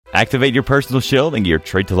activate your personal shield and gear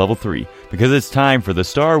straight to level 3, because it's time for the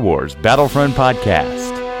Star Wars Battlefront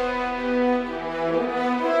Podcast.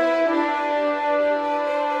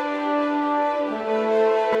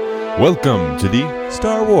 Welcome to the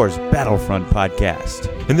Star Wars Battlefront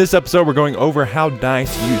Podcast. In this episode, we're going over how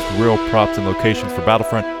DICE used real props and locations for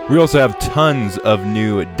Battlefront. We also have tons of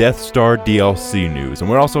new Death Star DLC news, and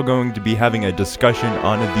we're also going to be having a discussion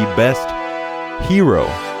on the best hero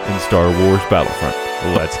in Star Wars Battlefront.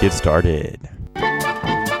 Let's get started.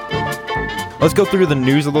 Let's go through the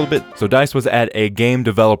news a little bit. So DICE was at a game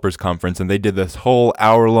developers conference, and they did this whole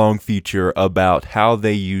hour-long feature about how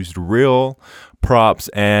they used real props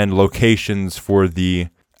and locations for the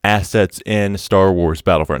assets in Star Wars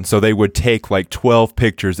Battlefront. So they would take like 12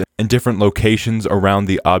 pictures in different locations around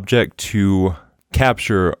the object to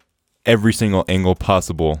capture every single angle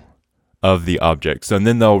possible of the object. So and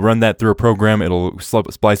then they'll run that through a program. It'll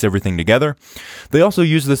splice everything together. They also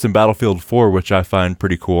use this in Battlefield 4, which I find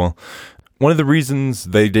pretty cool. One of the reasons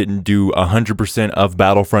they didn't do 100% of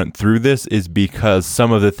Battlefront through this is because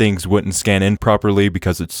some of the things wouldn't scan in properly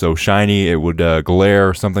because it's so shiny, it would glare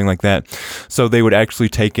or something like that. So they would actually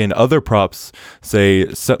take in other props,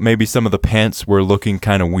 say maybe some of the pants were looking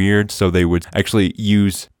kind of weird, so they would actually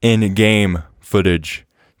use in-game footage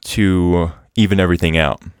to even everything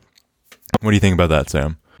out. What do you think about that,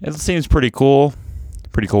 Sam? It seems pretty cool.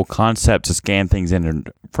 Pretty cool concept to scan things in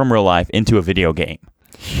from real life into a video game.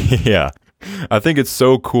 Yeah. I think it's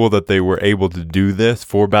so cool that they were able to do this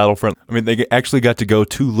for Battlefront. I mean, they actually got to go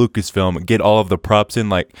to Lucasfilm, get all of the props in.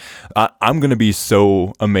 Like, I'm going to be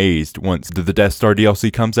so amazed once the Death Star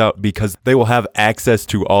DLC comes out, because they will have access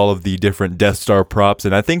to all of the different Death Star props.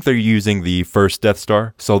 And I think they're using the first Death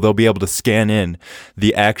Star, so they'll be able to scan in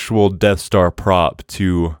the actual Death Star prop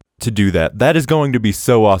to do that. That is going to be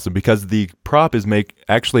so awesome, because the prop is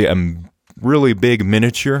actually a really big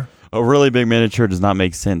miniature. A really big miniature does not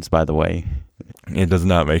make sense, by the way. It does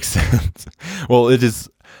not make sense. Well, it is,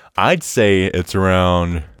 I'd say it's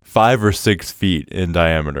around 5 or 6 feet in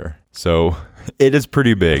diameter. So it is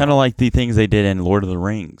pretty big. Kind of like the things they did in Lord of the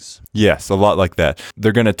Rings. Yes, a lot like that.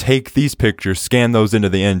 They're going to take these pictures, scan those into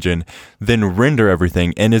the engine, then render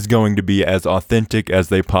everything, and is going to be as authentic as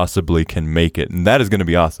they possibly can make it. And that is going to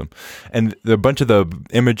be awesome. And a bunch of the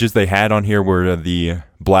images they had on here were the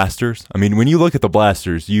blasters. I mean, when you look at the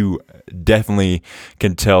blasters, you definitely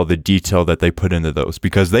can tell the detail that they put into those,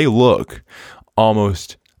 because they look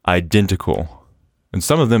almost identical. And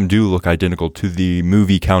some of them do look identical to the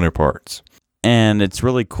movie counterparts. And it's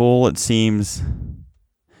really cool, it seems.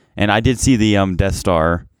 And I did see the Death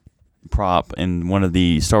Star prop in one of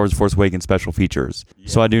the Star Wars Force Awakens special features. Yeah.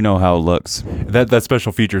 So I do know how it looks. That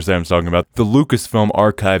special features that I'm talking about, the Lucasfilm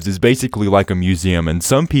Archives, is basically like a museum. And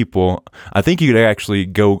some people, I think you could actually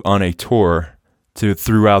go on a tour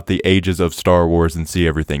throughout the ages of Star Wars and see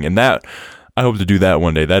everything. And that, I hope to do that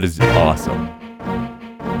one day. That is awesome.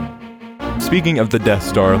 Speaking of the Death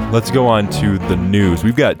Star, let's go on to the news.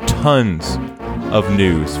 We've got tons of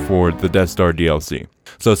news for the Death Star DLC.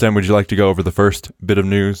 So, Sam, would you like to go over the first bit of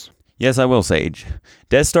news? Yes, I will, Sage.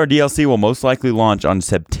 Death Star DLC will most likely launch on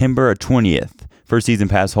September 20th for Season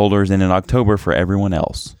Pass holders, and in October for everyone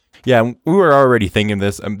else. Yeah, we were already thinking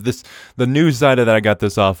this. The news side that I got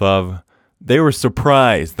this off of, they were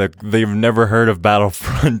surprised that they've never heard of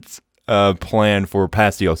Battlefront's plan for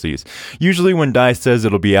past DLCs. Usually when DICE says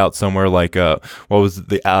it'll be out somewhere like, what was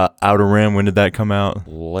the Outer Rim? When did that come out?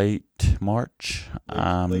 Late March.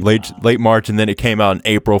 Late March, and then it came out in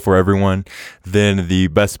April for everyone. Then the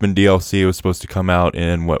Bespin DLC was supposed to come out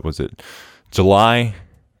in, what was it, July?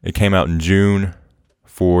 It came out in June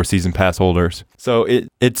for Season Pass holders. So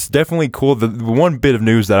it's definitely cool. The one bit of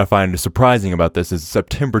news that I find surprising about this is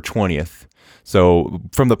September 20th. So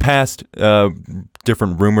from the past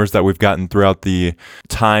different rumors that we've gotten throughout the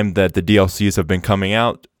time that the DLCs have been coming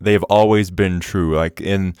out, they have always been true. Like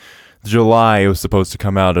in July, it was supposed to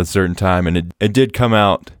come out at a certain time, and it did come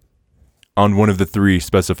out on one of the 3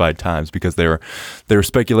 specified times, because they were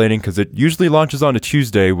speculating, because it usually launches on a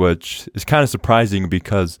Tuesday, which is kind of surprising,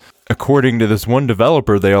 because according to this one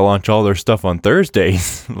developer, they launch all their stuff on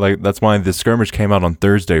Thursdays. Like, that's why the skirmish came out on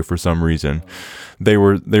Thursday for some reason. They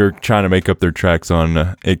were trying to make up their tracks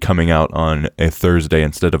on it coming out on a Thursday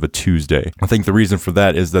instead of a Tuesday. I think the reason for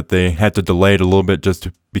that is that they had to delay it a little bit just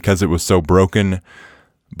because it was so broken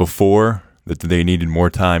before, that they needed more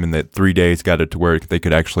time, and that 3 days got it to where they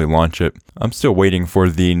could actually launch it. I'm still waiting for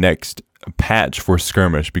the next patch for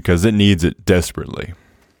Skirmish, because it needs it desperately.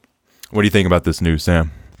 What do you think about this news,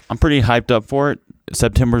 Sam? I'm pretty hyped up for it.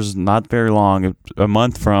 September's not very long. A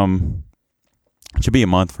month from It should be a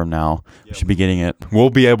month from now. We should be getting it. We'll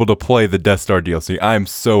be able to play the Death Star DLC. I'm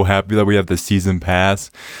so happy that we have the season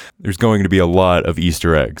pass. There's going to be a lot of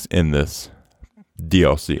Easter eggs in this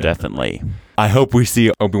DLC. Definitely. I hope we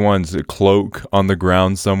see Obi-Wan's cloak on the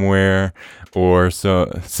ground somewhere, or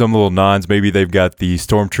some little nods. Maybe they've got the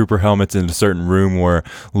Stormtrooper helmets in a certain room where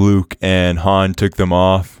Luke and Han took them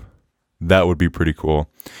off. That would be pretty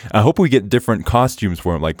cool. I hope we get different costumes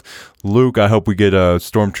for him. Like Luke, I hope we get a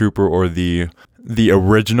Stormtrooper or the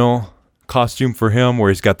original costume for him,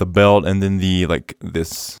 where he's got the belt and then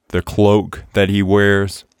the cloak that he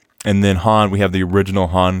wears. And then Han, we have the original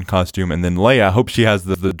Han costume. And then Leia, I hope she has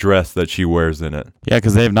the dress that she wears in it. Yeah,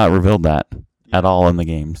 because they have not revealed that at all in the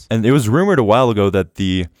games. And it was rumored a while ago that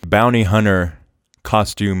the bounty hunter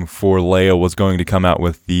costume for Leia was going to come out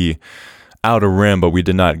with the Outer Rim, but we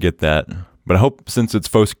did not get that. But I hope since it's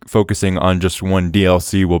focusing on just one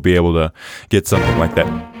DLC, we'll be able to get something like that.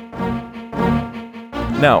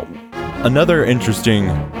 Now, another interesting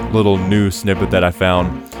little news snippet that I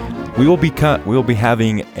found. We will be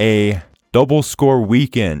having a double score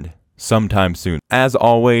weekend sometime soon. As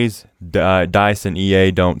always, DICE and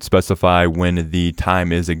EA don't specify when the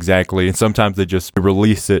time is exactly, and sometimes they just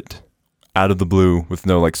release it out of the blue with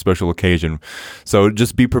no special occasion. So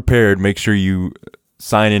just be prepared. Make sure you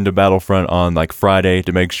sign into Battlefront on Friday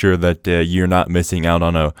to make sure that you're not missing out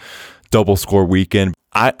on a double score weekend.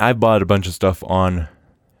 I bought a bunch of stuff on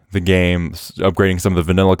the game, upgrading some of the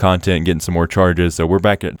vanilla content and getting some more charges. So we're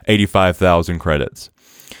back at 85,000 credits.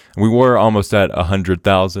 We were almost at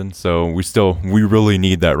 100,000, so we really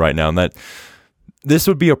need that right now. And this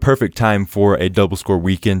would be a perfect time for a double score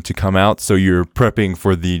weekend to come out. So you're prepping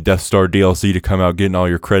for the Death Star DLC to come out, getting all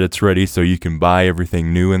your credits ready so you can buy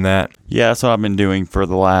everything new in that. Yeah, that's what I've been doing for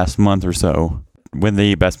the last month or so. When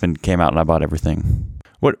the Bespin came out and I bought everything.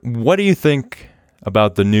 What do you think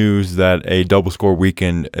about the news that a double score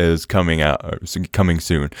weekend is coming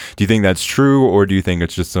soon? Do you think that's true, or do you think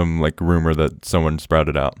it's just some rumor that someone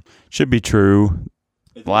sprouted out? Should be true.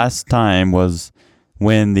 Last time was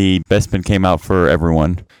when the Bespin came out for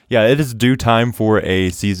everyone. Yeah, it is due time for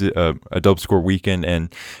a double score weekend,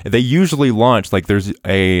 and they usually launch there's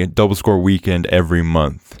a double score weekend every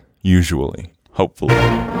month, usually, hopefully.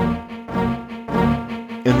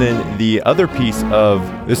 And then the other piece of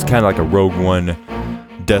this is kind of like a Rogue One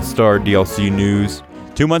Death Star DLC news.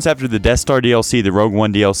 2 months after the Death Star DLC, the Rogue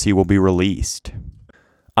One DLC will be released.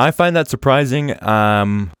 I find that surprising.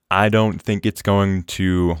 I don't think it's going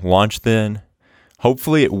to launch then.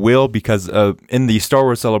 Hopefully it will, because in the Star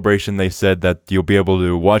Wars Celebration, they said that you'll be able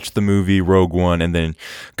to watch the movie Rogue One and then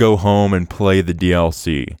go home and play the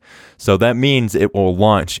DLC. So that means it will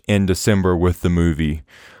launch in December with the movie.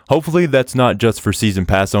 Hopefully that's not just for Season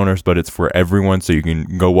Pass owners, but it's for everyone, so you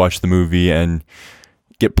can go watch the movie and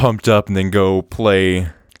get pumped up and then go play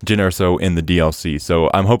Jyn Erso in the DLC. So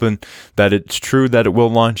I'm hoping that it's true that it will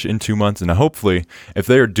launch in 2 months, and hopefully if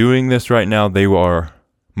they are doing this right now, they are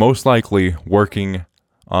most likely working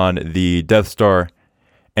on the Death Star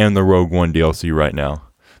and the Rogue One DLC right now.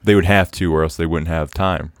 They would have to, or else they wouldn't have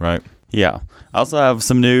time, right? Yeah. I also have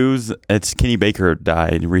some news. It's Kenny Baker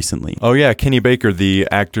died recently. Oh yeah, Kenny Baker, the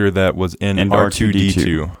actor that was in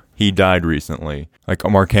R2-D2. He died recently.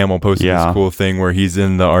 Mark Hamill posted this cool thing where he's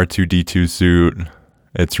in the R2-D2 suit.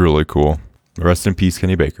 It's really cool. Rest in peace,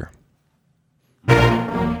 Kenny Baker.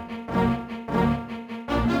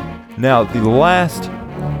 Now, the last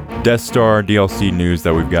Death Star DLC news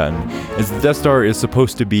that we've gotten is the Death Star is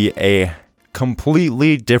supposed to be a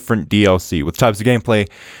completely different DLC with types of gameplay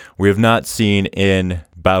we have not seen in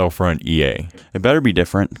Battlefront EA. It better be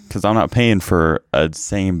different, because I'm not paying for a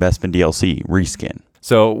same Bespin DLC reskin.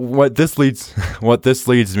 So what this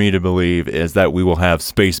leads me to believe is that we will have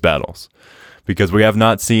space battles, because we have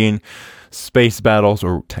not seen space battles,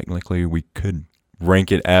 or technically we could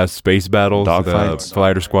rank it as space battles. Dogfights.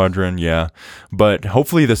 Fighter Squadron, yeah. But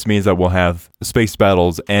hopefully this means that we'll have space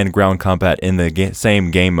battles and ground combat in the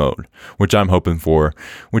same game mode, which I'm hoping for,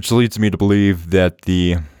 which leads me to believe that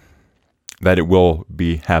it will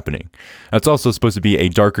be happening. It's also supposed to be a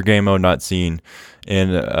darker game mode not seen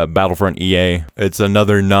in Battlefront EA. It's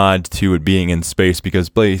another nod to it being in space, because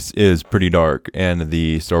space is pretty dark in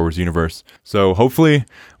the Star Wars universe. So hopefully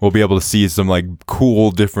we'll be able to see some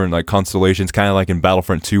cool different constellations, kind of like in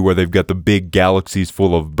Battlefront 2 where they've got the big galaxies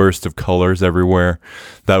full of bursts of colors everywhere.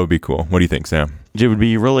 That would be cool. What do you think, Sam? It would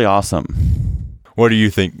be really awesome. What do you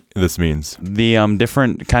think this means? The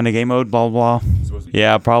different kind of game mode, blah, blah, blah.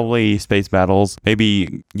 Yeah, probably space battles.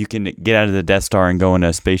 Maybe you can get out of the Death Star and go in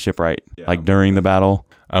a spaceship, right? During the battle.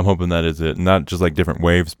 I'm hoping that is it. Not just different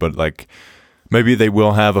waves, but maybe they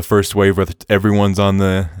will have a first wave where everyone's on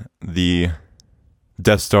the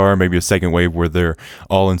Death Star, maybe a second wave where they're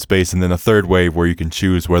all in space, and then a third wave where you can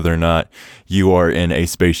choose whether or not you are in a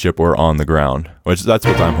spaceship or on the ground, which that's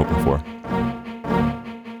what I'm hoping for.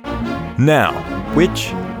 Now,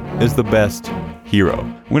 which is the best hero?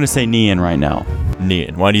 I'm going to say Neon right now.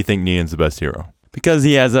 Neon. Why do you think Neon's the best hero? Because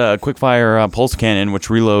he has a quick-fire pulse cannon, which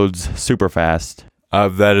reloads super fast.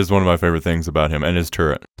 That is one of my favorite things about him, and his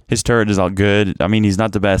turret. His turret is all good. I mean, he's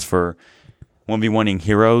not the best for 1v1ing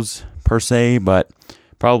heroes, per se, but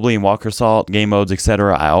probably in Walker Assault, game modes,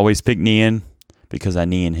 etc. I always pick Neon because I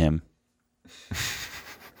Neon him.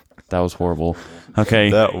 That was horrible.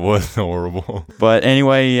 Okay. That was horrible. But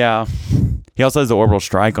anyway, yeah. He also has the Orbital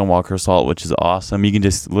Strike on Walker Assault, which is awesome. You can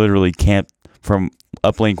just literally camp from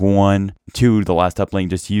uplink 1 to the last uplink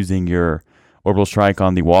just using your Orbital Strike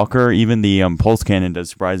on the Walker. Even the Pulse Cannon does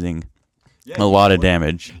surprising a lot of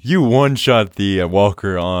damage. You one-shot the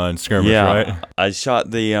Walker on Skirmish, right? I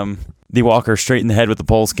shot the Walker straight in the head with the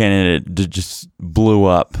Pulse Cannon, and it just blew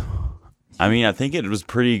up. I mean, I think it was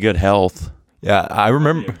pretty good health. Yeah, I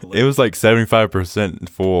remember it was like 75%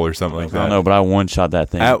 full or something like that. I don't know, but I one-shot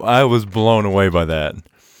that thing. I was blown away by that.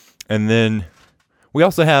 And then we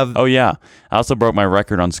also have... Oh, yeah. I also broke my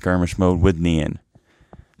record on Skirmish mode with Neon.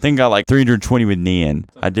 I think I got like 320 with Neon.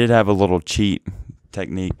 I did have a little cheat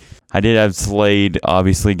technique. I did have Slade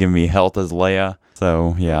obviously giving me health as Leia.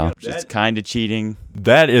 So, yeah, just kind of cheating.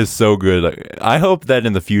 That is so good. I hope that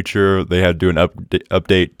in the future they have do an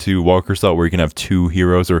update to Walker Assault where you can have 2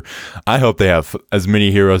 heroes, or I hope they have as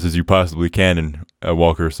many heroes as you possibly can in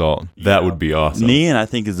Walker Assault. That would be awesome. Neon, I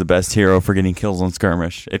think, is the best hero for getting kills on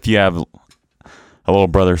Skirmish. If you have a little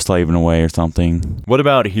brother slaving away or something. What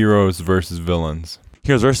about heroes versus villains?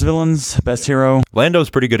 Heroes versus villains, best hero.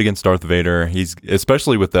 Lando's pretty good against Darth Vader. He's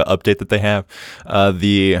especially with the update that they have.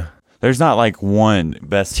 There's not like one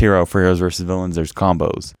best hero for heroes versus villains. There's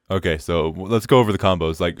combos. Okay, so let's go over the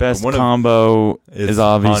combos. Like best combo is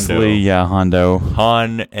obviously Hondo.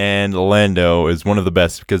 Han and Lando is one of the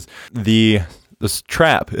best because this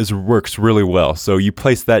trap works really well. So you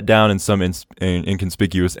place that down in some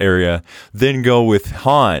inconspicuous area, then go with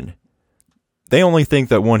Han. They only think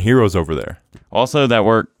that one hero's over there. Also,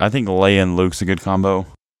 I think Leia and Luke's a good combo.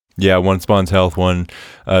 Yeah, one spawns health, one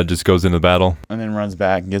just goes into battle. And then runs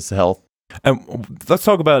back and gets the health. And let's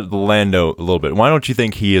talk about Lando a little bit. Why don't you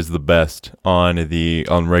think he is the best on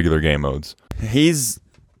regular game modes?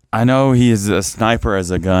 I know he is a sniper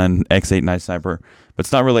as a gun, X8 Night Sniper, but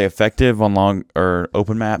it's not really effective on long or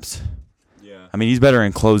open maps. Yeah. I mean, he's better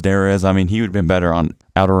in closed areas. I mean, he would have been better on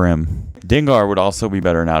Outer Rim. Dengar would also be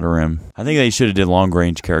better in Outer Rim. I think they should have did long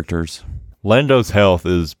range characters. Lando's health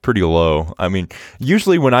is pretty low. I mean,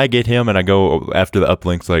 usually when I get him and I go after the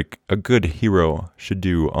uplinks like a good hero should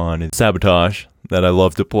do on Sabotage that I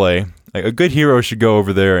love to play, like a good hero should go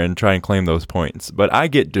over there and try and claim those points. But I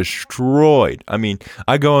get destroyed. I mean,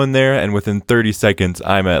 I go in there and within 30 seconds,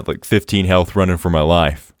 I'm at like 15 health running for my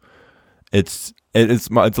life. It's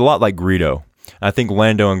a lot like Greedo. I think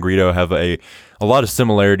Lando and Greedo have a lot of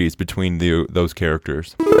similarities between those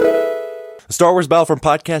characters. The Star Wars Battlefront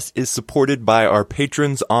podcast is supported by our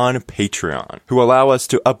patrons on Patreon, who allow us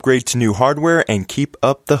to upgrade to new hardware and keep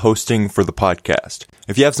up the hosting for the podcast.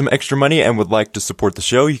 If you have some extra money and would like to support the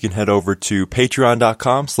show, you can head over to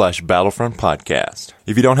patreon.com/battlefrontpodcast.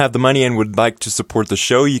 If you don't have the money and would like to support the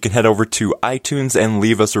show, you can head over to iTunes and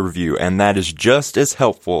leave us a review, and that is just as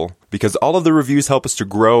helpful because all of the reviews help us to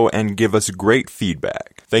grow and give us great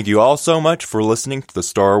feedback. Thank you all so much for listening to the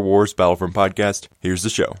Star Wars Battlefront podcast. Here's the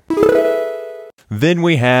show. Then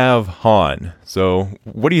we have Han. So,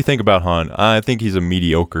 what do you think about Han? I think he's a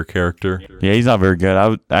mediocre character. Yeah, he's not very good.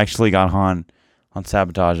 I actually got Han on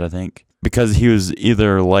Sabotage, I think, because he was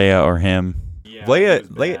either Leia or him. Yeah,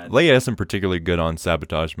 Leia isn't particularly good on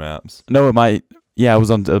Sabotage maps. No, it might. Yeah, it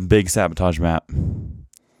was on a big Sabotage map.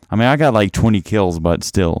 I mean, I got like 20 kills, but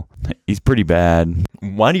still, he's pretty bad.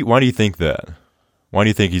 Why do you think that? Why do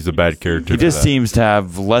you think he's a bad character? He just seems to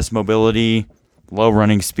have less mobility, low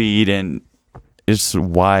running speed, and it's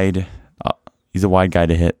wide. He's a wide guy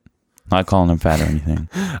to hit. Not calling him fat or anything.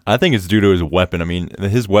 I think it's due to his weapon. I mean,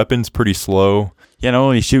 his weapon's pretty slow. Yeah, no,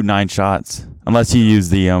 only shoot 9 shots. Unless you use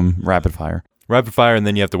the rapid fire. Rapid fire, and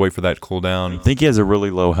then you have to wait for that cooldown. I think he has a really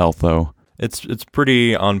low health, though. It's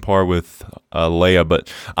pretty on par with Leia,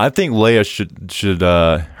 but I think Leia should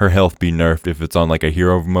her health be nerfed if it's on like a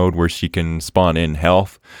hero mode where she can spawn in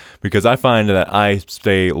health, because I find that I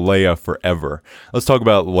stay Leia forever. Let's talk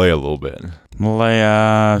about Leia a little bit.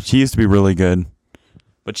 Leia, she used to be really good,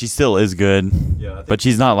 but she still is good. Yeah, but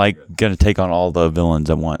she's not like gonna take on all the villains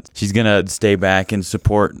at once. She's gonna stay back and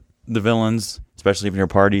support the villains, especially if in your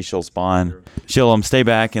party she'll spawn. She'll stay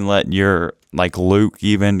back and let your like Luke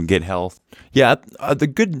even get health. Yeah,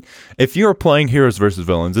 if you are playing heroes versus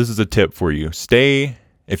villains, this is a tip for you.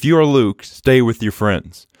 If you are Luke, stay with your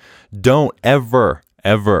friends. Don't ever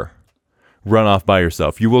run off by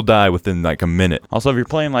yourself. You will die within like a minute. Also, if you're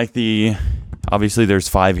playing like obviously there's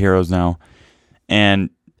 5 heroes now, and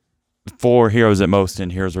 4 heroes at most in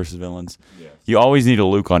heroes versus villains. Yes. You always need a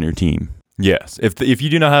Luke on your team. Yes, if you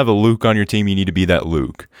do not have a Luke on your team, you need to be that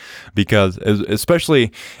Luke, because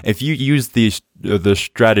especially if you use the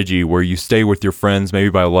strategy where you stay with your friends, maybe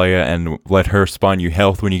by Leia, and let her spawn you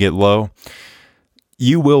health when you get low,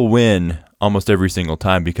 you will win almost every single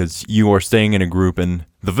time because you are staying in a group. And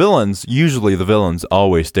usually the villains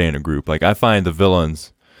always stay in a group. Like I find the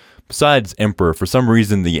villains, besides Emperor, for some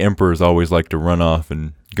reason the Emperors always like to run off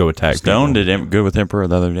and go attack. Stone did good with Emperor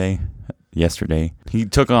the other day. Yesterday he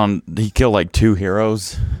killed like 2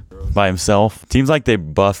 heroes by himself. Seems like they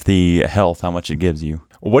buff the health, how much it gives you.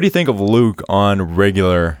 What do you think of Luke on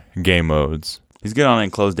regular game modes? He's good on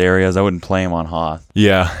enclosed areas. I wouldn't play him on Hoth.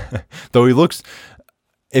 Yeah, though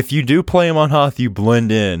if you do play him on Hoth, you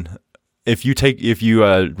blend in. If you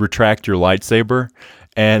retract your lightsaber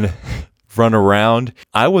and run around.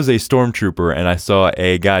 I was a stormtrooper and I saw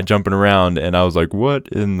a guy jumping around and I was like, what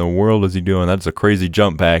in the world is he doing? That's a crazy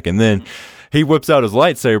jump pack. And then he whips out his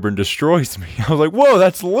lightsaber and destroys me. I was like, whoa,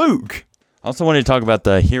 that's Luke. I also wanted to talk about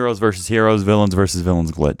the heroes versus heroes, villains versus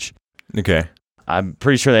villains glitch. Okay. I'm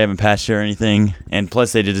pretty sure they haven't patched it or anything. And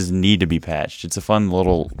plus, they just need to be patched. It's a fun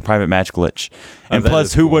little private match glitch. And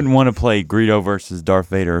plus, who wouldn't want to play Greedo versus Darth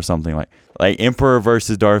Vader or something like Emperor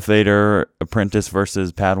versus Darth Vader, Apprentice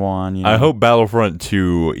versus Padawan? You know? I hope Battlefront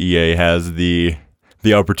 2 EA has the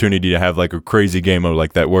opportunity to have like a crazy game mode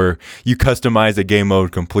like that where you customize a game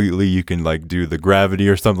mode completely. You can like do the gravity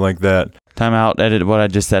or something like that. Time out, edit what I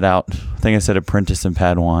just said out. I think I said Apprentice and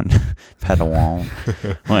Padawan. Padawan.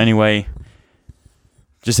 Well, anyway,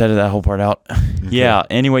 just edit that whole part out. Okay. Yeah,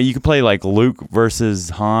 anyway, you could play like Luke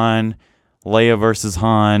versus Han, Leia versus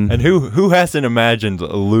Han. And who hasn't imagined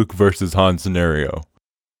a Luke versus Han scenario?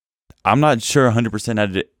 I'm not sure 100% how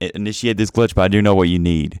to initiate this glitch, but I do know what you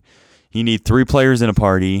need. You need 3 players in a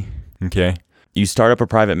party. Okay. You start up a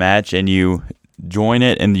private match and you join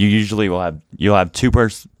it, and you usually you'll have 2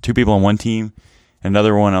 people on one team,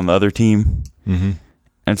 another one on the other team,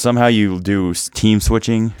 and somehow you do team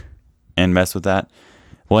switching and mess with that.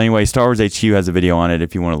 Well, anyway, Star Wars HQ has a video on it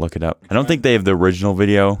if you want to look it up. I don't think they have the original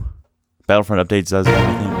video. Battlefront Updates does that,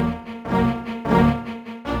 I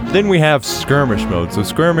think. Then we have skirmish mode. So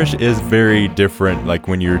skirmish is very different, like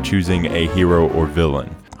when you're choosing a hero or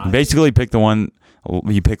villain. Basically, pick the one,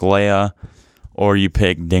 you pick Leia or you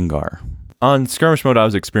pick Dengar. On skirmish mode, I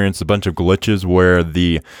was experiencing a bunch of glitches where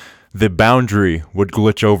the boundary would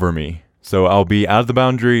glitch over me. So I'll be out of the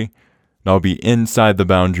boundary, and I'll be inside the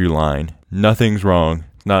boundary line. Nothing's wrong.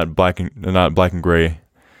 Not black and gray.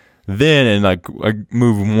 Then, and like I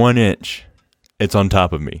move 1 inch, it's on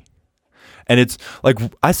top of me. And it's like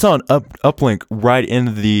I saw an uplink right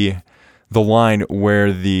in the line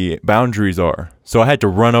where the boundaries are. So I had to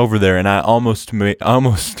run over there, and I almost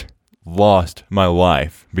lost my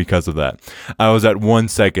life because of that. I was at 1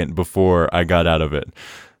 second before I got out of it.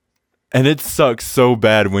 And it sucks so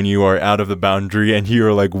bad when you are out of the boundary and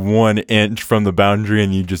you're like 1 inch from the boundary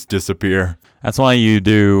and you just disappear. That's why you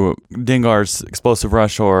do Dengar's Explosive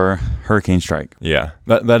Rush or Hurricane Strike. Yeah,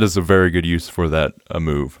 that is a very good use for that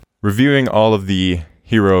move. Reviewing all of the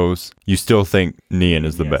heroes, you still think Neon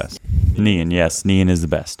is the best. Neon, yes. Neon is the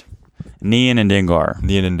best. Neon and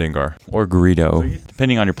Dengar. Or Greedo,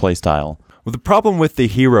 depending on your play style. Well, the problem with the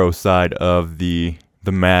hero side of the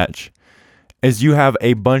match is you have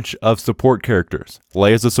a bunch of support characters.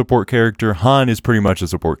 Leia's a support character. Han is pretty much a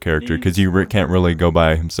support character because he can't really go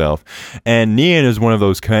by himself. And Neon is one of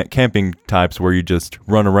those camping types where you just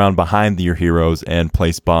run around behind your heroes and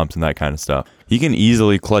place bombs and that kind of stuff. You can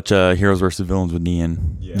easily clutch heroes versus villains with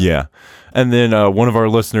Neon. Yeah. And then one of our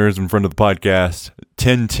listeners in front of the podcast,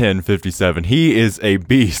 101057, he is a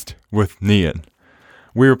beast with Neon.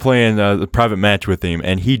 We were playing the private match with him,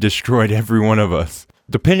 and he destroyed every one of us.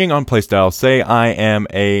 Depending on playstyle, say I am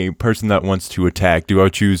a person that wants to attack, do I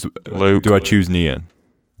choose Luke? Do I choose Neon?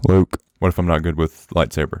 Luke. What if I'm not good with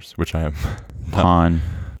lightsabers, which I am? Han.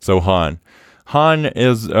 So Han. Han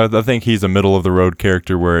is, I think he's a middle of the road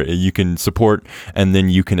character where you can support and then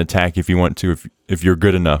you can attack if you want to, if you're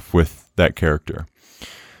good enough with that character.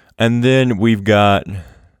 And then we've got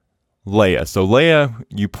Leia. So Leia,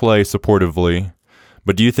 you play supportively,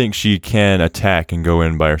 but do you think she can attack and go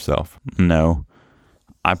in by herself? No.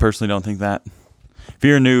 I personally don't think that. If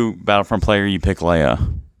you're a new Battlefront player, you pick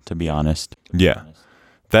Leia, to be honest. Yeah.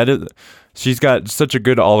 That is, she's got such a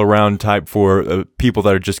good all-around type for people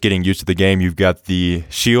that are just getting used to the game. You've got the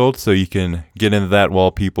shield, so you can get into that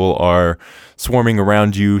while people are swarming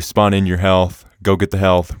around you, spawn in your health, go get the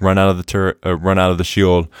health, run out of the turret, run out of the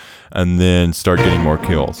shield, and then start getting more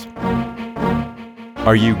kills.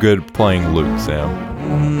 Are you good playing Luke,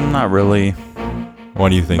 Sam? Not really. Why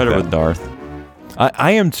do you think Better that? with Darth.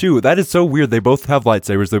 I am too. That is so weird. They both have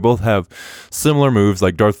lightsabers. They both have similar moves.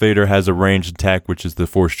 Like Darth Vader has a ranged attack, which is the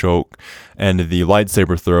Force Choke, and the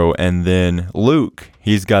lightsaber throw. And then Luke,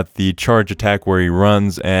 he's got the charge attack where he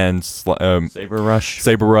runs and Saber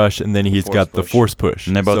Rush. And then he's got the Force Push.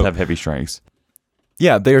 And they both have heavy strikes.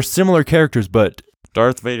 Yeah, they are similar characters, but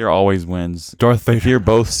Darth Vader always wins. Darth Vader. If you're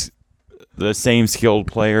both the same skilled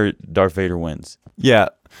player, Darth Vader wins. Yeah.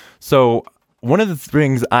 So one of the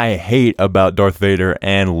things I hate about Darth Vader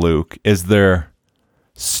and Luke is their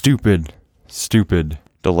stupid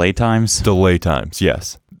Delay times? delay times.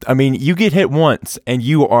 Yes. I mean, you get hit once and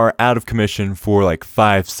you are out of commission for like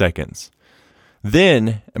 5 seconds.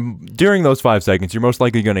 Then, during those 5 seconds, you're most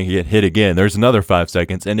likely going to get hit again. There's another 5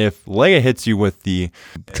 seconds. And if Leia hits you with the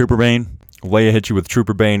Trooper Bane,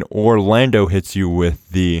 Trooper Bane, or Lando hits you with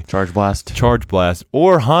the Charge Blast,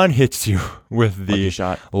 or Han hits you with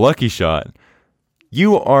the Lucky Shot,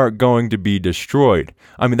 you are going to be destroyed.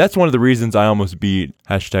 I mean, that's one of the reasons I almost beat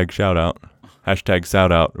 #shout out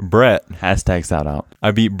Brett. #shout out.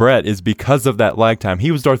 I beat Brett is because of that lag time. He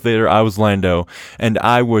was Darth Vader, I was Lando, and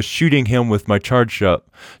I was shooting him with my charge shot,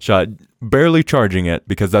 barely charging it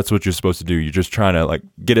because that's what you're supposed to do. You're just trying to like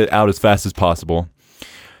get it out as fast as possible.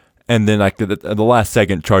 And then like the last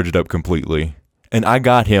second, charge it up completely. And I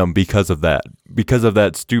got him because of that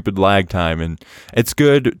stupid lag time. And it's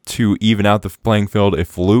good to even out the playing field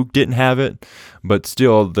if Luke didn't have it. But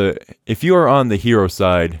still, if you are on the hero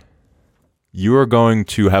side, you are going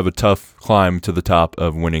to have a tough climb to the top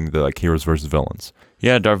of winning the like heroes versus villains.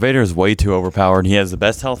 Yeah, Darth Vader is way too overpowered. He has the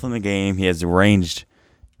best health in the game. He has ranged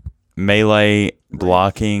melee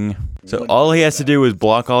blocking. So all he has to do is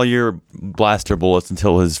block all your blaster bullets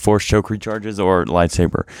until his Force Choke recharges or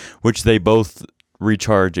lightsaber, which they both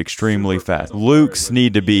recharge extremely fast. Luke's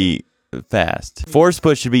need to be fast. Force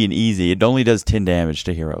Push should be an easy. It only does 10 damage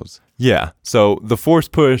to heroes. Yeah, so the Force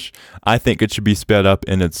Push, I think it should be sped up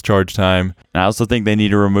in its charge time. And I also think they need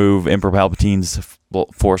to remove Emperor Palpatine's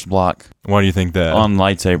Force Block. Why do you think that? On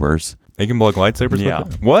lightsabers. He can block lightsabers yeah.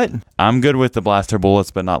 with it? What? I'm good with the blaster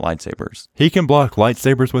bullets, but not lightsabers. He can block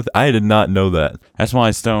lightsabers with it? I did not know that. That's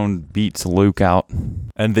why Stone beats Luke out.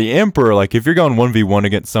 And the Emperor, like if you're going 1v1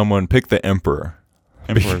 against someone, pick the Emperor.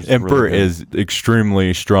 Emperor really is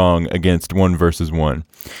extremely strong against 1 versus 1.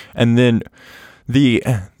 And then the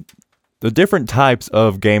different types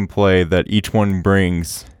of gameplay that each one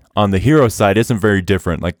brings on the hero side isn't very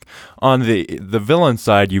different. Like on the villain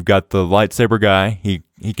side, you've got the lightsaber guy. He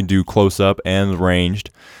can do close up and ranged.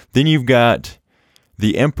 Then you've got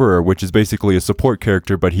the Emperor, which is basically a support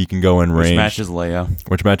character, but he can go in range.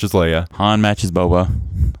 Which matches Leia. Han matches Boba,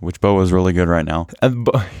 which Boba is really good right now.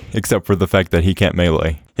 Except for the fact that he can't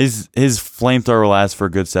melee. His flamethrower lasts for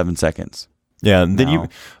a good 7 seconds. Yeah, and then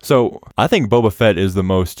so I think Boba Fett is the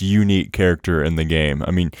most unique character in the game.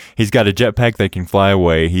 I mean, he's got a jetpack that can fly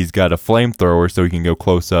away. He's got a flamethrower so he can go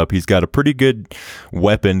close up. He's got a pretty good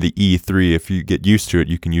weapon, the E3. If you get used to it,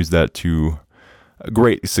 you can use that to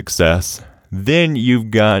great success. Then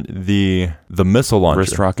you've got the missile launcher.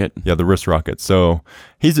 Wrist rocket. Yeah, the wrist rocket. So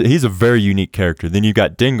he's a very unique character. Then you've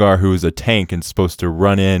got Dengar, who is a tank and supposed to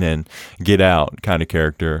run in and get out kind of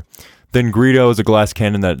character. Then Greedo is a glass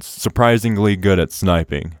cannon that's surprisingly good at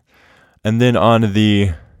sniping. And then on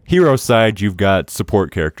the hero side, you've got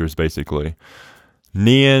support characters, basically.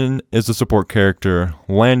 Neon is a support character.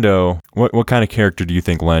 Lando, what kind of character do you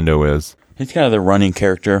think Lando is? He's kind of the running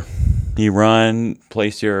character. You run,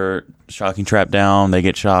 place your shocking trap down, they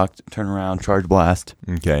get shocked, turn around, charge blast.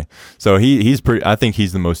 Okay. So he's pretty. I think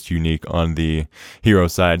he's the most unique on the hero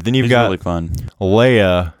side. Then you've got really fun.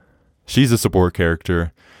 Leia. She's a support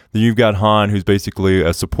character. Then you've got Han, who's basically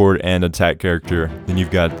a support and attack character. Then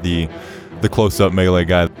you've got the close-up melee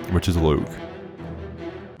guy, which is Luke.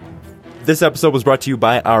 This episode was brought to you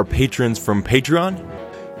by our patrons from Patreon.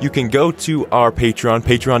 You can go to our Patreon,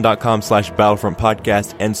 patreon.com/Battlefront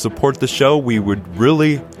Podcast, and support the show. We would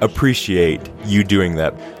really appreciate you doing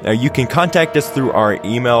that. Now, you can contact us through our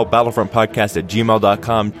email,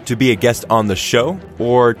 battlefrontpodcast@gmail.com, to be a guest on the show,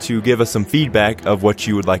 or to give us some feedback of what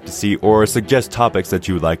you would like to see, or suggest topics that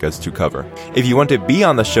you would like us to cover. If you want to be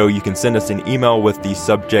on the show, you can send us an email with the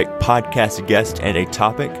subject podcast guest and a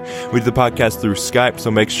topic. We do the podcast through Skype, so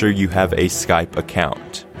make sure you have a Skype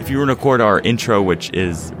account. If you want to record our intro, which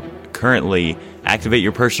is currently activate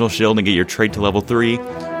your personal shield and get your trait to level 3.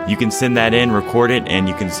 You can send that in, record it, and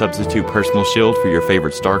you can substitute personal shield for your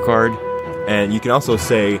favorite star card. And you can also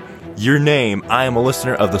say, your name, I am a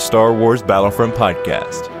listener of the Star Wars Battlefront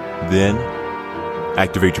podcast. Then,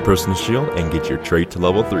 activate your personal shield and get your trait to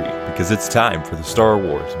level 3, because it's time for the Star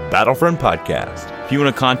Wars Battlefront podcast. If you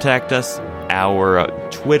want to contact us, our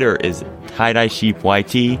Twitter is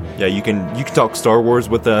TieDyeSheepYT. Yeah, you can talk Star Wars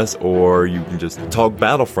with us, or you can just talk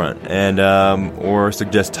Battlefront, and or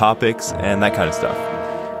suggest topics and that kind of stuff.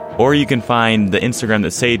 Or you can find the Instagram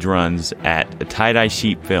that Sage runs at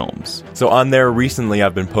TieDyeSheepFilms. So on there recently,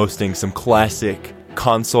 I've been posting some classic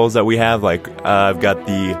consoles that we have. Like I've got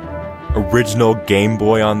the original Game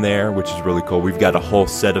Boy on there, which is really cool. We've got a whole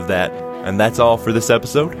set of that. And that's all for this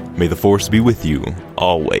episode. May the Force be with you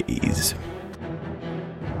always.